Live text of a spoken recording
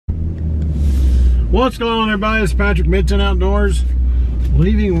What's going on, everybody? It's Patrick, Mid-10 Outdoors,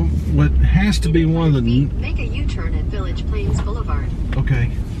 leaving what has to be one of the... Make a U-turn at Village Plains Boulevard. Okay.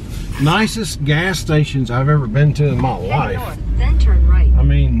 Nicest gas stations I've ever been to in my life. North, then turn right. I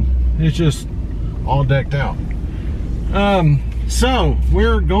mean, it's just all decked out. So,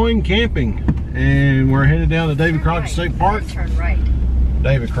 we're going camping, and we're headed down to David Crockett State Park. Then turn right.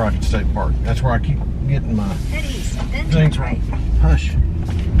 David Crockett State Park. That's where I keep getting my Head east, then things turn right. right. Hush.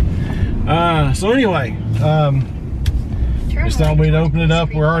 So anyway, just thought we'd open it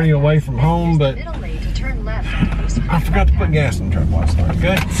up. We're already away from home, but I forgot to put gas in the truck last night,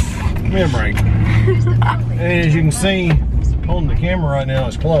 okay? Give me a break. And as you can see, holding the camera right now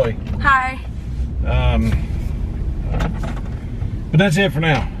is Chloe. Hi. But that's it for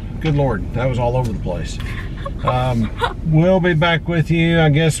now. Good Lord, that was all over the place. We'll be back with you. I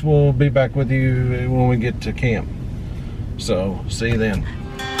guess we'll be back with you when we get to camp. So, see you then.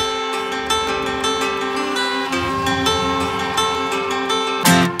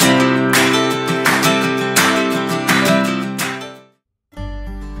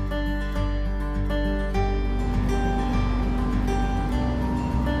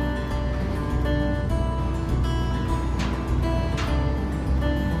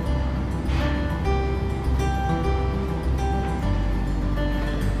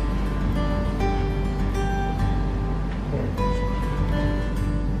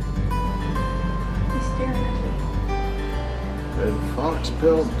 Red fox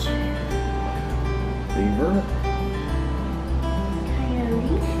pelt, beaver,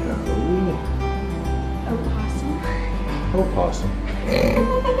 coyote, opossum,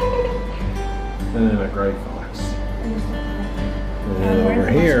 and then a gray fox. And then over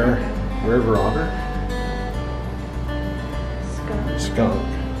here, river otter, skunk.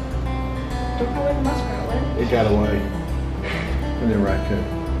 Don't know where the muskrat went. It got away, and then raccoon.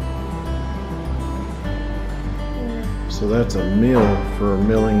 So that's a mill for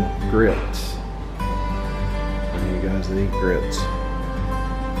milling grits. For you guys that eat grits.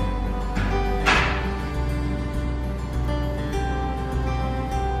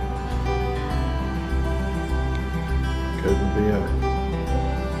 Couldn't be a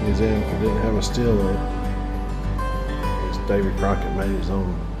museum if it didn't have a still in it. I guess David Crockett made his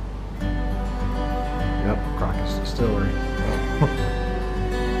own. Yep, Crockett's Distillery.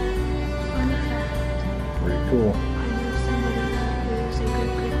 Pretty cool.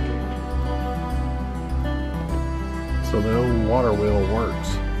 So the old water wheel works.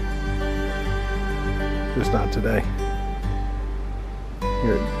 Just not today.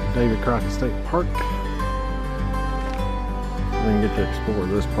 Here at David Crockett State Park. I didn't get to explore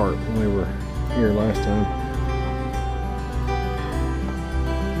this part when we were here last time.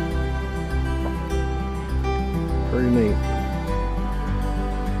 Pretty neat.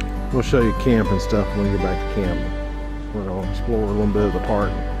 We'll show you camp and stuff when we get back to camp. We're going to explore a little bit of the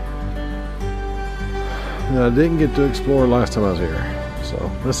park. I didn't get to explore last time I was here, so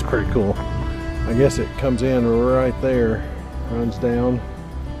this is pretty cool. I guess it comes in right there, runs down,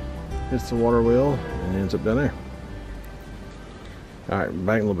 hits the water wheel, and ends up down there. All right,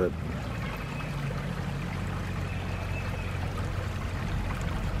 back a little bit.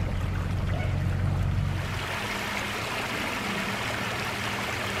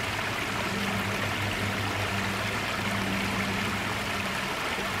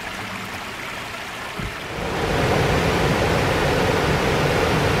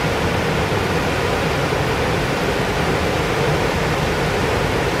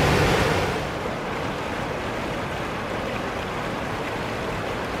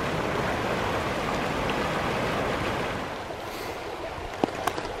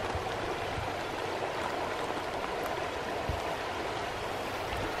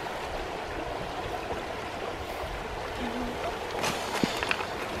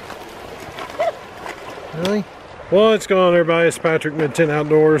 Really? What's going on, everybody? It's Patrick, Mid-10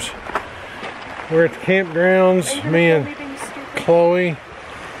 Outdoors. We're at the campgrounds. Me and Chloe.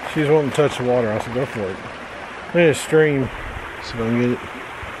 She's wanting to touch the water. I said, go for it. Let me stream so I can get it.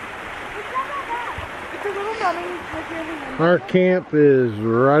 Our camp is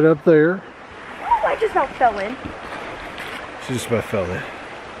right up there. Oh, I just about fell in. She just about fell in.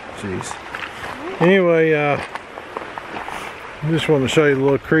 Jeez. Anyway, I just wanted to show you the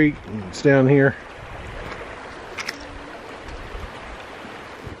little creek. It's down here.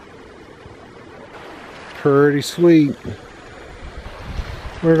 Pretty sweet.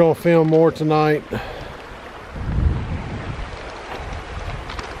 We're gonna film more tonight.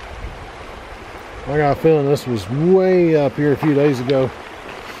 I got a feeling this was way up here a few days ago.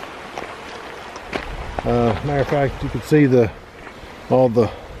 Matter of fact, you can see all the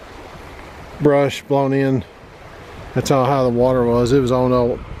brush blown in. That's how high the water was. It was on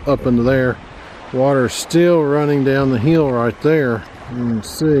up into there. Water is still running down the hill right there. You can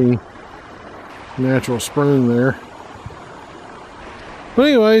see natural spring there. But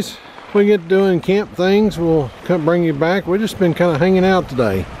anyways, if we get doing camp things, we'll come bring you back. We've just been kind of hanging out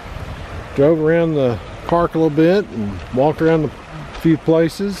today. Drove around the park a little bit and walked around a few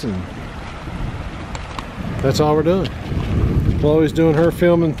places, and that's all we're doing. Chloe's doing her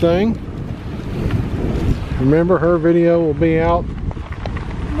filming thing. Remember, her video will be out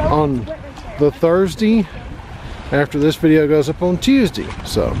on the Thursday after this video goes up on Tuesday.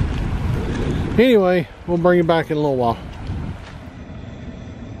 So anyway, we'll bring you back in a little while.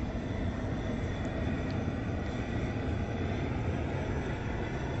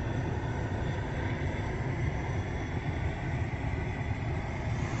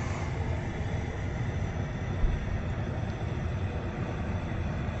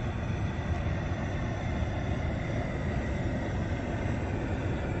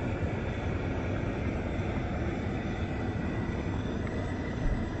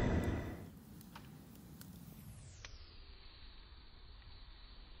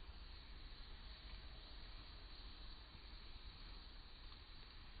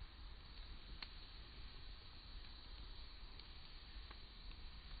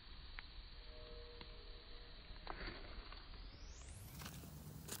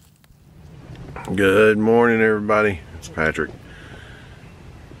 Good morning, everybody. It's Patrick.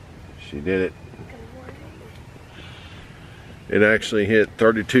 She did it. It actually hit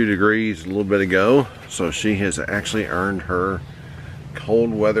 32 degrees a little bit ago, so she has actually earned her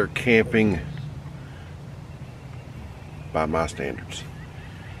cold weather camping by my standards.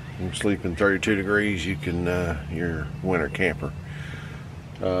 You can sleep in 32 degrees, you can, you're a winter camper.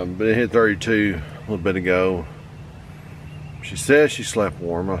 But it hit 32 a little bit ago. She says she slept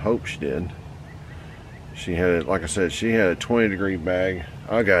warm. I hope she did. She had, like I said, she had a 20-degree bag.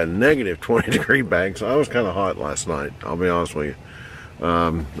 I got a negative 20-degree bag, so I was kind of hot last night, I'll be honest with you.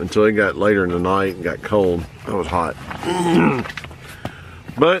 Until it got later in the night and got cold, I was hot.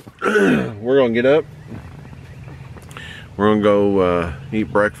 But we're gonna get up. We're gonna go eat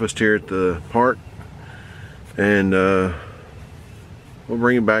breakfast here at the park, and we'll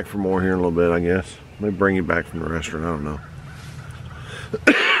bring you back for more here in a little bit, I guess. Maybe bring you back from the restaurant, I don't know.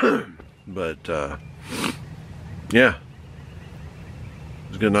 But yeah, it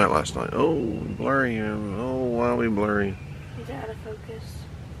was a good night last night. Oh, blurry. Oh, why are we blurry? Is it out of focus?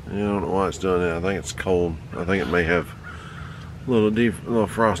 I don't know why it's doing that. I think it's cold. I think it may have a little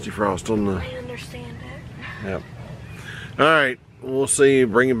frosty frost on the... I understand it. Yep. All right, we'll see you.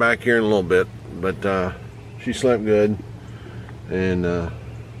 Bring you back here in a little bit. But she slept good, and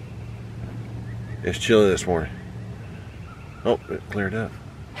it's chilly this morning. Oh, it cleared up.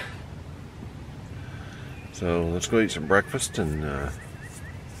 So let's go eat some breakfast and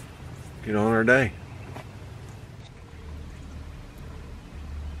get on our day.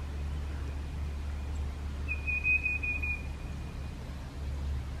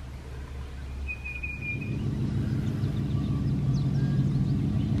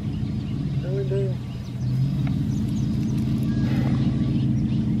 How we doing?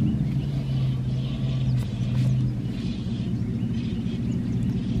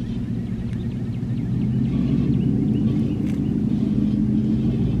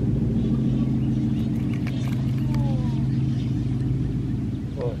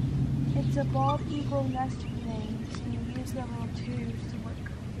 It's a bald eagle nest thing, so you use the little tubes to work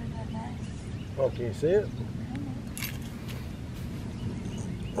for the nest. Oh, can you see it?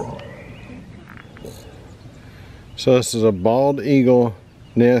 So this is a bald eagle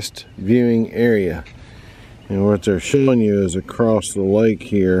nest viewing area, and what they're showing you is across the lake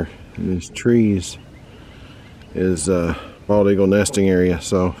here in these trees is bald eagle nesting area.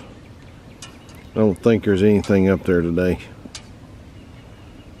 So I don't think there's anything up there today.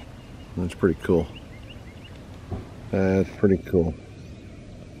 That's pretty cool. That's pretty cool.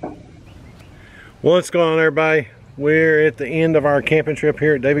 What's going on, everybody? We're at the end of our camping trip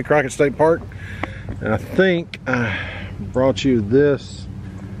here at David Crockett State Park. And I think I brought you this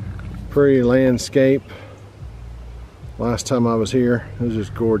pretty landscape last time I was here. It was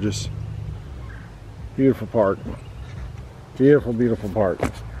just gorgeous. Beautiful park. Beautiful, beautiful park.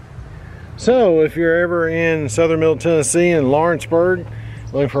 So if you're ever in southern Middle Tennessee in Lawrenceburg,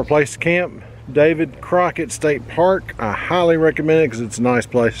 looking for a place to camp, David Crockett State Park, I highly recommend it because it's a nice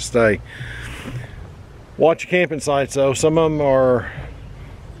place to stay. Watch your camping sites though. Some of them are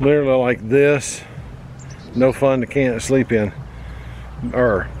literally like this. No fun to can't sleep in,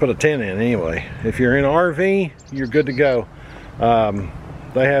 or put a tent in anyway. If you're in an RV, you're good to go.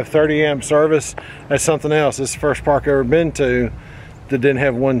 They have 30 amp service. That's something else. This is the first park I've ever been to that didn't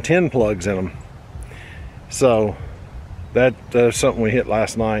have 110 plugs in them. So that's something we hit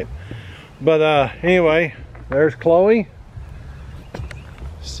last night. But anyway, there's Chloe.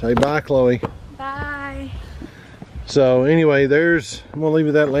 Say bye, Chloe. Bye. So anyway, there's, I'm gonna leave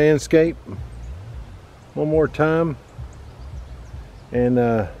you that landscape one more time.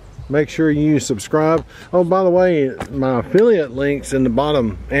 And make sure you subscribe. Oh, by the way, my affiliate links in the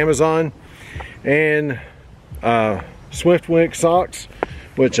bottom, Amazon and Swiftwick socks,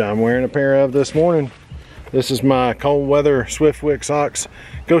 which I'm wearing a pair of this morning. This is my cold weather Swiftwick socks.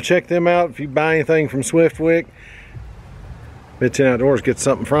 Go check them out. If you buy anything from Swiftwick, Mid-10 Outdoors gets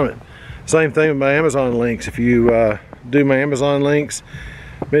something from it. Same thing with my Amazon links. If you do my Amazon links,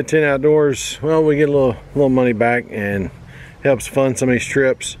 Mid-10 Outdoors, well, we get a little money back and helps fund some of these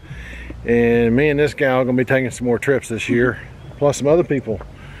trips. And me and this gal are gonna be taking some more trips this year, plus some other people.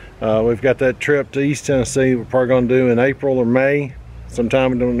 We've got that trip to East Tennessee we're probably gonna do in April or May,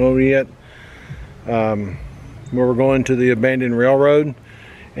 sometime, we don't know yet, where we're going to the abandoned railroad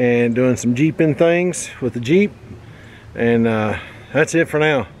and doing some jeeping things with the Jeep. And that's it for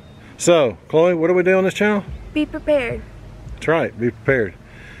now. So, Chloe, what do we do on this channel? Be prepared. That's right, be prepared.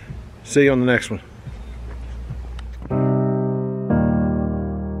 See you on the next one.